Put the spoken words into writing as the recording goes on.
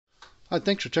Hi,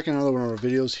 thanks for checking another one of our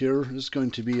videos here. This is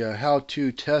going to be a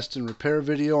how-to test and repair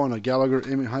video on a Gallagher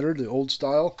M800, the old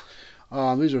style.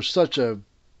 These are such a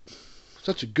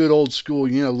good old school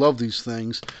unit. I love these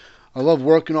things. I love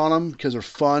working on them because they're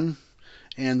fun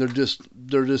and they're just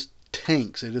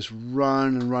tanks. They just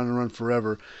run and run and run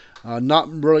forever.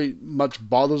 Not really much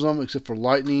bothers them except for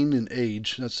lightning and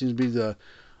age. That seems to be the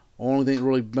only thing that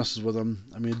really messes with them.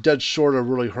 I mean, a dead short will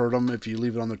really hurt them if you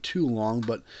leave it on there too long,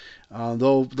 but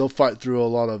they'll fight through a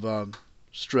lot of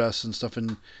stress and stuff.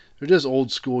 And they're just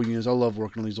old school units. I love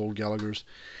working on these old Gallaghers.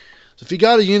 So if you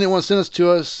got a unit and want to send us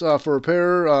to us for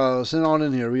repair, send it on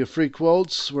in here. We have free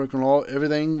quotes, working on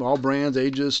everything, all brands,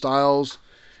 ages, styles,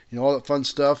 all that fun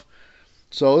stuff.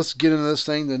 So let's get into this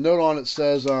thing. The note on it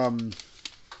says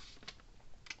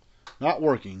not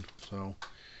working. So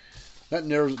that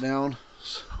narrows it down.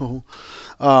 So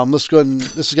let's go ahead and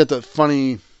this has got that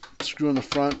funny screw in the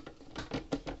front.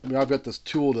 I mean, I've got this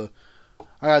tool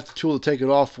I got the tool to take it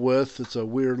off with. It's a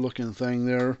weird looking thing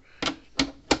there,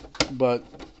 but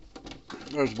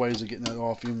there's ways of getting that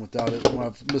off even without it. When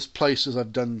I've misplaced it,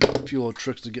 I've done a few little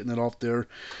tricks to getting it off there.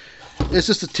 It's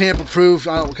just a tamper-proof,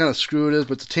 I don't know what kind of screw it is,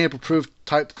 but it's a tamper-proof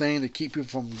type thing to keep people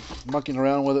from mucking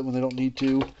around with it when they don't need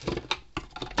to.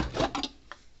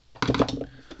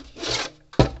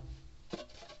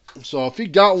 So if you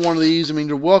got one of these, I mean,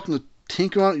 you're welcome to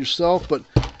tinker on it yourself, but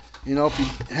if you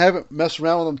haven't messed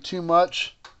around with them too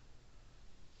much,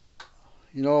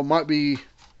 it might be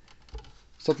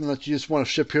something that you just want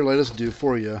to ship here, let us do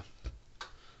for you.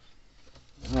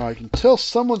 Now I can tell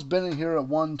someone's been in here at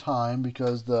one time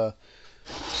because the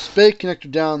spade connector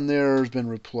down there has been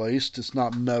replaced. It's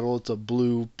not metal, it's a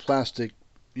blue plastic,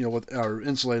 with our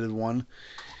insulated one.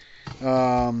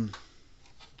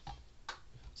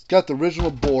 It's got the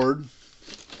original board,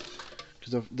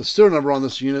 because the serial number on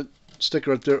this unit,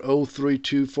 sticker right there,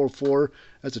 03244,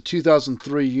 that's a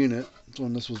 2003 unit. That's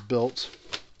when this was built.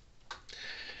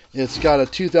 It's got a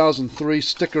 2003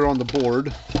 sticker on the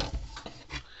board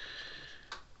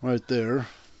right there.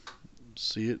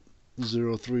 See it,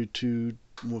 032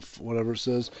 whatever it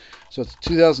says. So it's a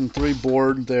 2003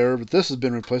 board there, but this has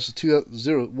been replaced. It's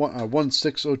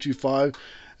 16025.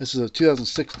 This is a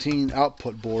 2016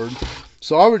 output board.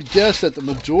 So I would guess that the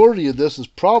majority of this is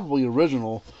probably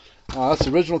original. That's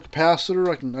the original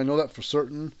capacitor. I know that for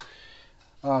certain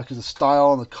because the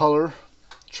style and the color.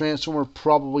 Transformer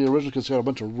probably original because it's got a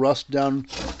bunch of rust down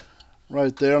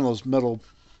right there on those metal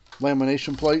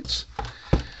lamination plates.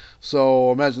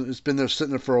 So imagine it's been there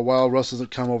sitting there for a while. Rust doesn't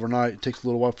come overnight. It takes a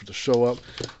little while for it to show up.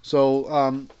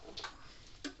 So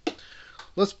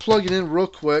let's plug it in real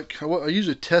quick. I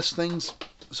usually test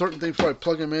certain things before I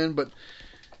plug them in, but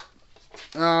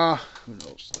who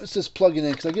knows? Let's just plug it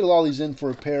in because I get a lot of these in for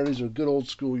repair. These are good old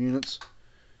school units,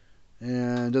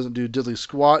 and it doesn't do diddly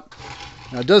squat.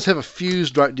 Now it does have a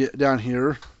fuse right down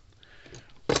here,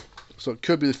 so it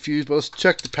could be the fuse. But let's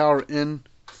check the power in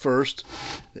first.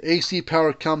 The AC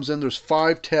power comes in. There's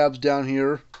 5 tabs down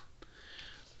here.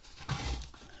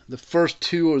 The first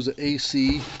 2 is the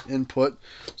AC input,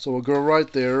 so we'll go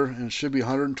right there, and it should be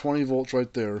 120 volts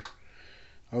right there.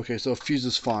 Okay, so fuse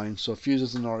is fine. So fuse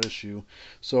isn't our issue.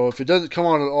 So if it doesn't come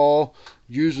on at all,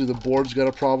 usually the board's got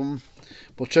a problem.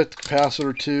 We'll check the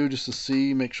capacitor too, just to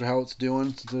see, make sure how it's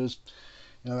doing. Since there's,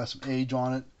 got some age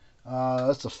on it.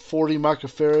 That's a 40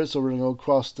 microfarad, so we're gonna go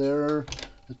across there.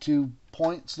 The 2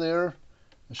 points there.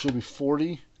 It should be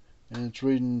 40, and it's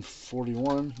reading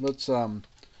 41. Let's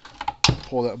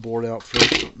pull that board out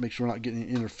first, make sure we're not getting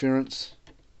any interference.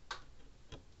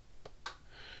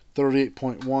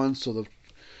 38.1, so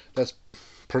that's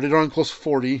pretty darn close to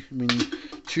 40. I mean,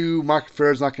 2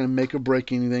 microfarads not going to make or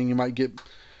break anything. You might get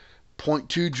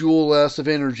 0.2 joule less of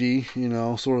energy,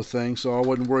 sort of thing. So I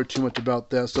wouldn't worry too much about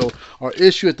that. So our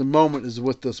issue at the moment is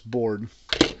with this board.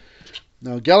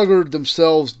 Now, Gallagher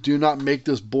themselves do not make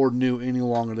this board new any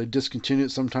longer. They discontinued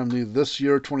it sometime either this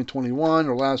year, 2021,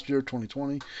 or last year,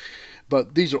 2020.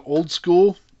 But these are old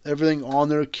school. Everything on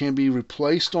there can be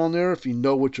replaced on there if you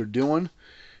know what you're doing.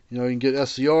 You can get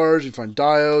SCRs, you find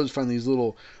diodes, find these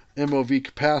little MOV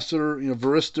capacitor,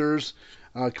 varistors,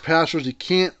 capacitors. You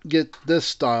can't get this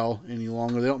style any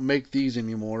longer. They don't make these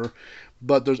anymore.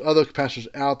 But there's other capacitors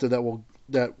out there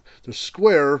that they're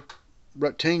square,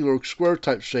 rectangular, square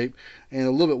type shape, and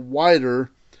a little bit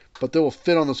wider, but they will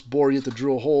fit on this board. You have to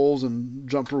drill holes and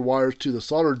jumper wires to the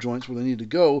solder joints where they need to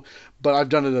go. But I've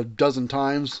done it a dozen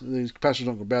times. These capacitors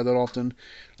don't go bad that often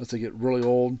unless they get really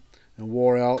old and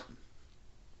wore out.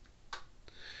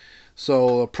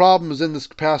 So the problem is in this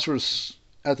capacitor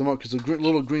at the moment because the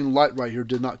little green light right here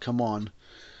did not come on.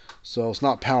 So it's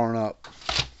not powering up.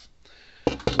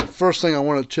 So the first thing I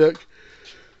want to check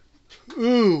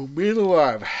Ooh, being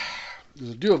alive.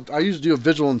 I usually do a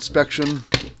visual inspection.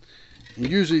 And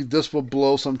usually this will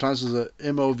blow. Sometimes as a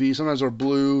MOV. Sometimes they're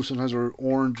blue. Sometimes they're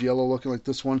orange, yellow looking like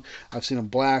this one. I've seen them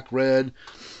black, red,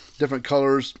 different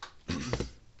colors.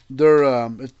 They're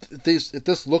if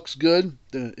this looks good,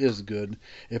 then it is good.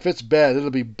 If it's bad,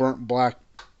 it'll be burnt black,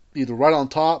 either right on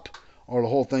top or the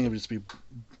whole thing will just be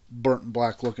burnt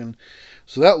black looking.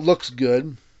 So that looks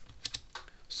good.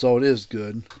 So it is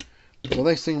good. So the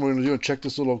next thing we're going to do is check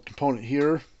this little component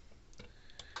here.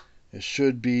 It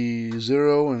should be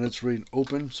 0 and it's reading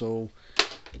open. So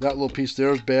that little piece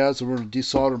there is bad. So we're going to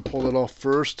desolder and pull that off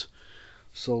first.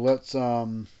 So let's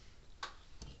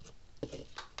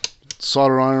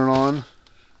solder iron on.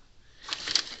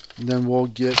 And then we'll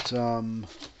get oh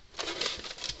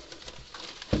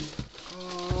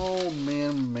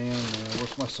man,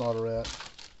 where's my solder at?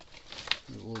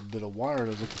 A little bit of wire I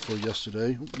was looking for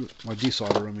yesterday. My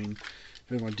desolder, I mean.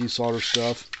 Here's my desolder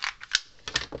stuff.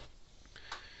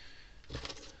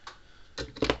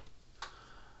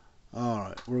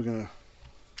 Alright, we're gonna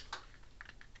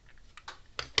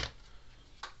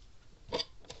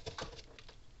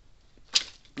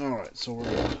Alright, so we're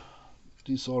gonna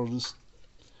desolder this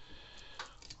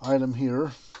item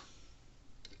here.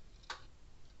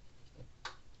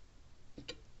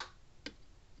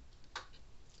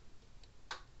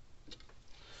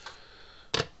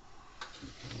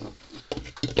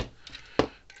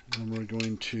 And we're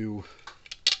going to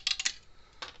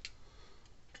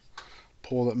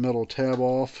pull that metal tab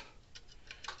off,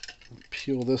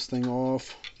 peel this thing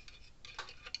off,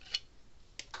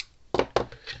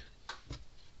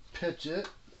 pitch it,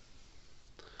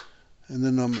 and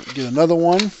then I'm going to get another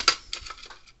one.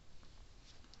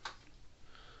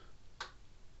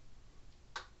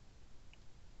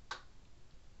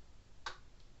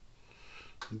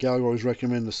 Gallagher always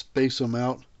recommend to space them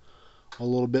out a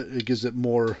little bit. It gives it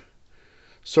more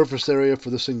surface area for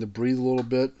this thing to breathe a little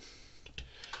bit.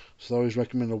 So I always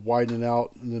recommend to widen it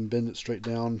out and then bend it straight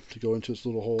down to go into its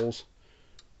little holes.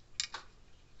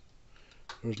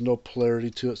 There's no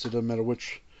polarity to it, so it doesn't matter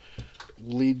which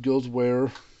lead goes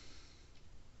where.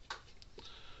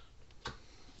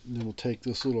 And then we'll take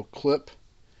this little clip,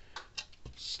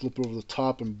 slip it over the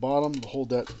top and bottom,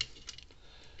 hold it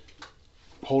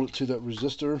to that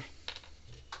resistor.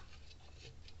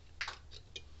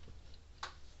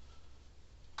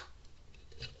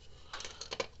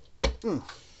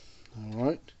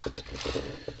 Alright,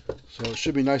 so it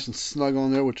should be nice and snug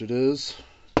on there, which it is.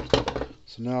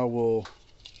 So now we'll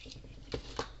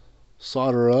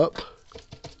solder up.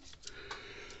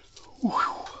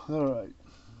 Alright.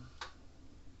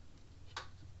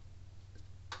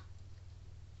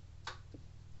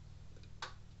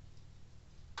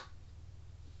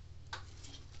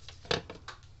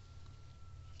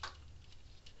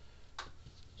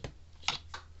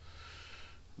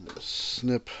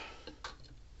 Snip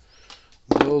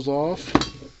those off.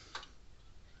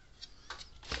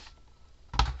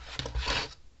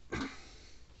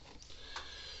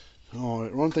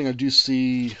 Alright, one thing I do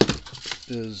see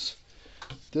is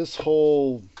this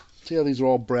whole, see how these are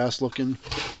all brass looking?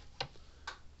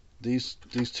 These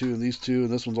two and these two,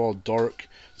 and this one's all dark.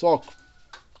 It's all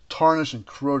tarnished and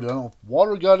corroded. I don't know if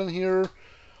water got in here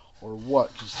or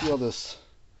what. You see all this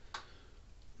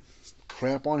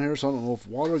crap on here? So I don't know if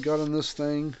water got in this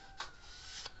thing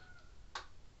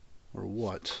or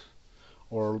what.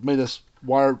 Or maybe this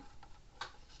wire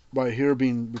right here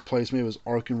being replaced, maybe it was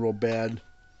arcing real bad.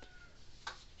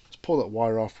 Let's pull that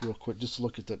wire off real quick just to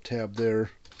look at that tab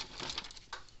there.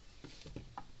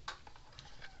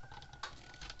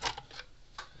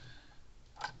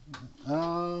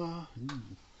 You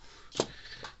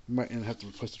might have to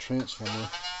replace the transformer.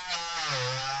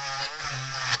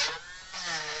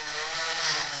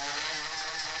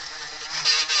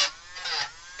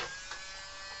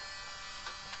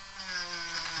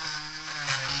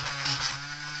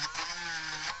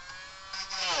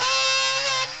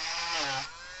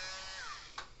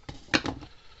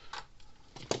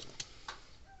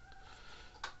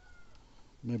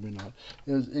 Maybe not.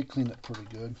 It cleaned up pretty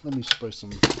good. Let me spray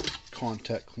some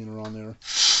contact cleaner on there.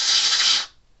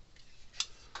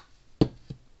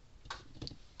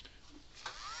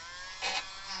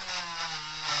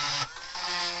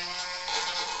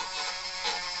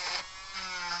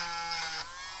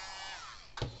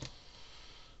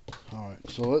 Alright,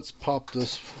 so let's pop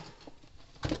this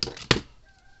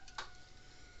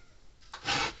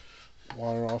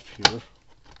wire off here.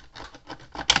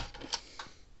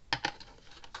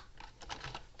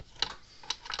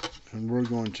 And we're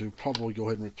going to probably go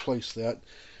ahead and replace that.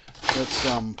 Let's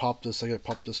pop this. I gotta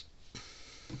pop this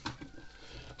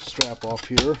strap off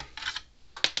here.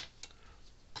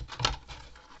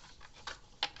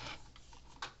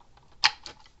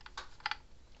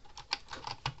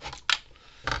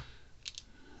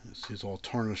 He's all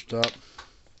tarnished up.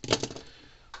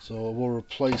 So we'll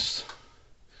replace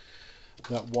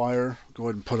that wire. Go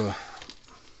ahead and put a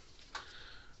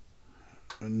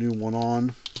new one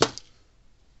on.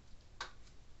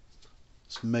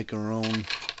 Let's make our own.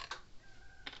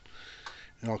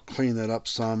 And I'll clean that up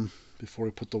some before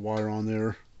we put the wire on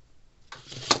there.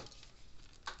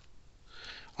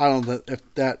 I don't know if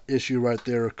that issue right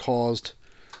there caused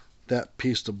that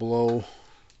piece to blow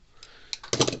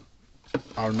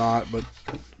or not, but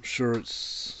I'm sure it's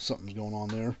something's going on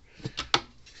there.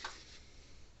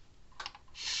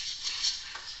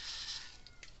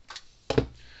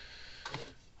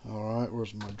 Alright,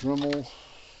 where's my Dremel?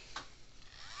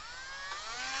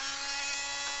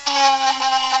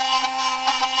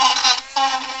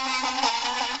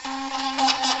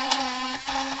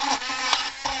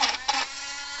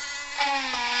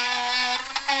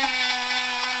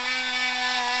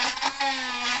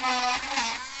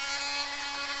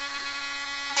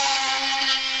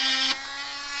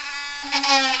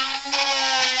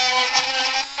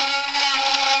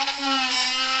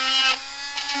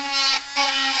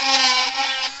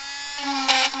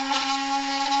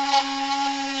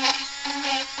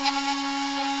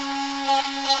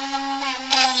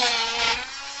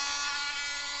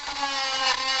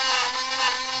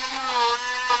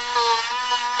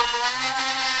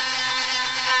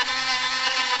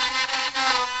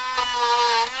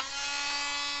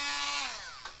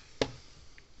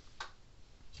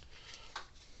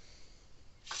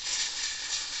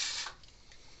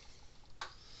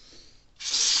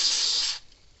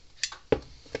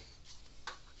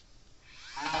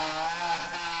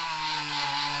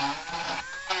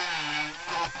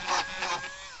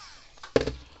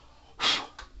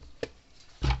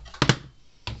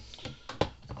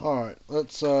 Alright,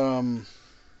 let's get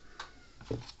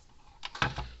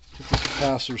this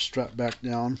capacitor strapped back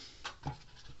down.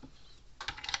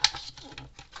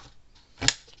 I'm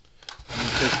going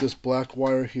to take this black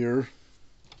wire here,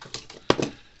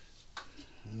 and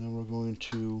then we're going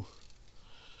to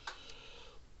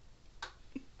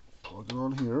plug it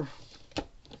on here,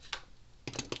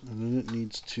 and then it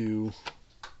needs to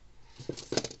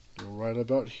go right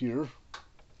about here.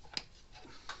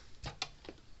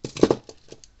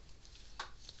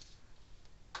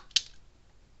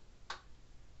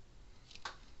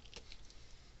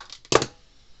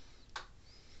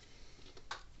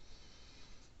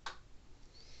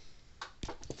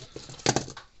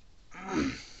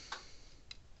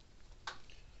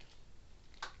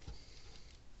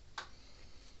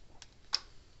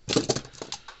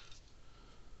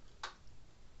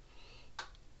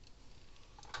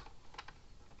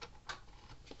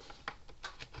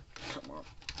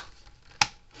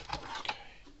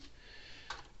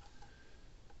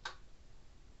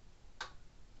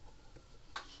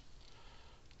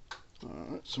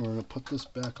 Alright, so we're going to put this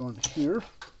back on here.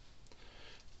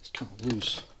 It's kind of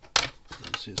loose. You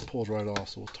can see it's pulled right off,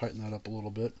 so we'll tighten that up a little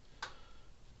bit.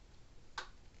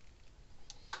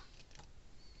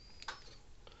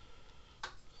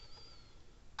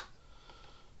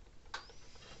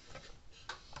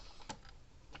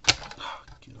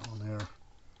 Get on there.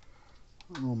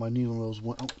 I don't know, my needle nose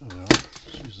went. Oh, there we are.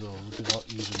 Let's use those. It'll be a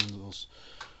lot easier than those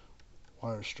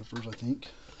wire strippers, I think.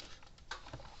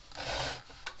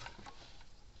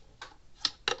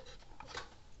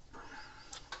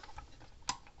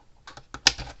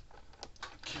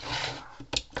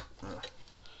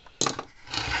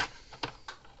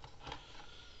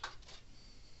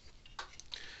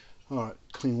 Alright,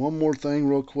 clean one more thing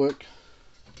real quick.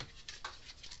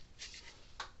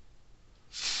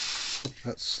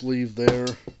 That sleeve there,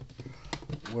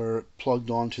 where it plugged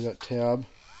onto that tab.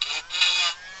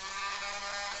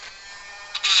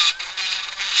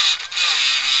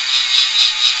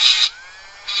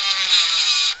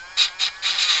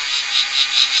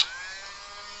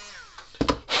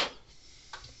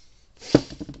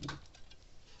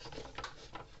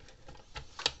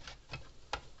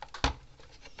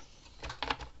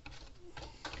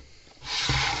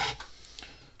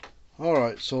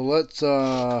 Alright, so let's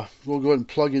we'll go ahead and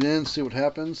plug it in, see what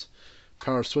happens.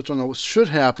 Power switch on. Now what should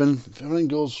happen, if everything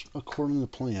goes according to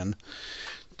plan,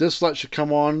 this light should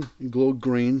come on and glow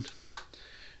green,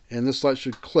 and this light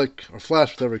should click or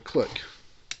flash with every click.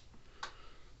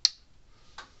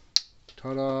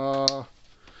 Ta-da!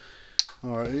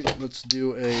 Alright, let's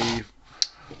do a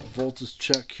voltage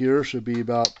check here. Should be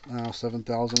about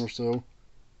 7,000 or so.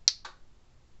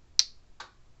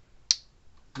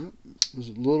 Yep, it was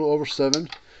a little over 7.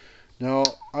 Now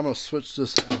I'm going to switch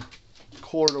this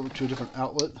cord over to a different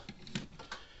outlet,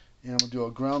 and I'm going to do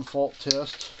a ground fault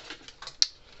test.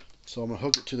 So I'm going to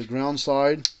hook it to the ground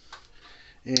side,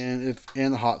 and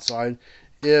the hot side.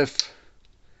 If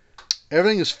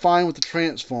everything is fine with the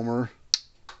transformer,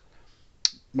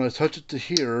 when I touch it to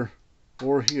here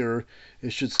or here,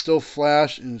 it should still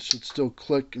flash and it should still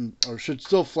click or should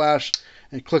still flash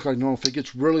and click like normal. If it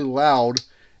gets really loud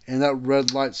and that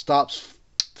red light stops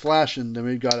flashing, then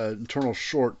we've got an internal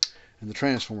short in the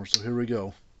transformer. So here we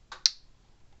go.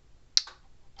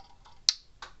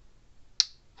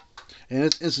 And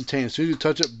it's instantaneous. As soon as you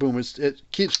touch it, boom, it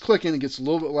keeps clicking. It gets a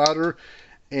little bit louder,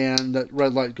 and that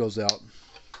red light goes out.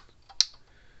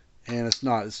 And it's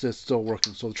not. It's just still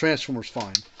working. So the transformer's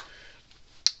fine.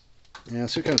 And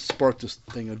so we kind of spark this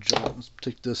thing a jump. Let's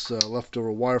take this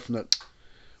leftover wire from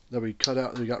that we cut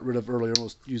out, that we got rid of earlier.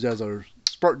 We'll use that as our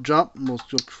spark jump. And we'll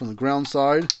go from the ground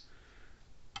side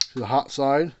to the hot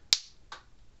side.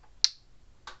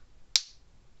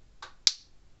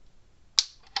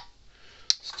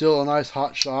 Still a nice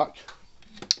hot shock.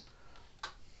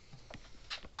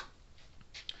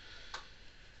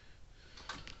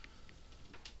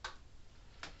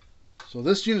 So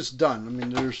this unit's done. I mean,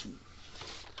 there's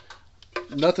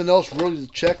nothing else really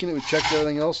to check in it. We checked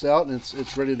everything else out, and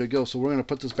it's ready to go. So we're going to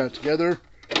put this back together.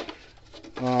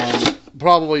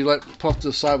 Probably pump to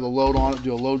the side with a load on it,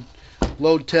 do a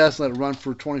load test, let it run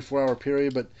for a 24-hour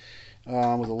period, but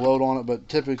with a load on it. But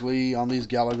typically on these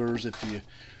Gallaghers, if you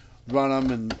run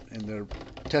them and they're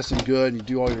testing good, and you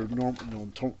do all your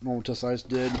normal tests I just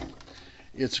did,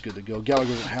 it's good to go.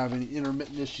 Gallagher doesn't have any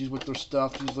intermittent issues with their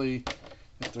stuff. Usually,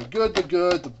 if they're good, they're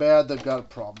good. They're bad, they've got a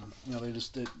problem. You know,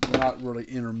 they're not really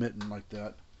intermittent like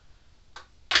that.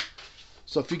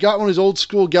 So if you got one of these old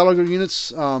school Gallagher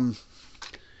units,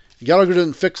 Gallagher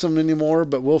doesn't fix them anymore,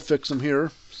 but we'll fix them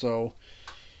here. So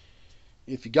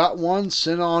if you got one,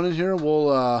 send it on in here.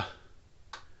 We'll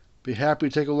be happy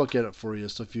to take a look at it for you.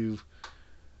 So if you've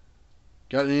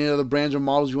got any other brands or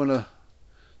models you want to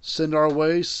send our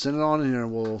way, send it on in here.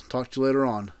 We'll talk to you later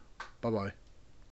on. Bye-bye.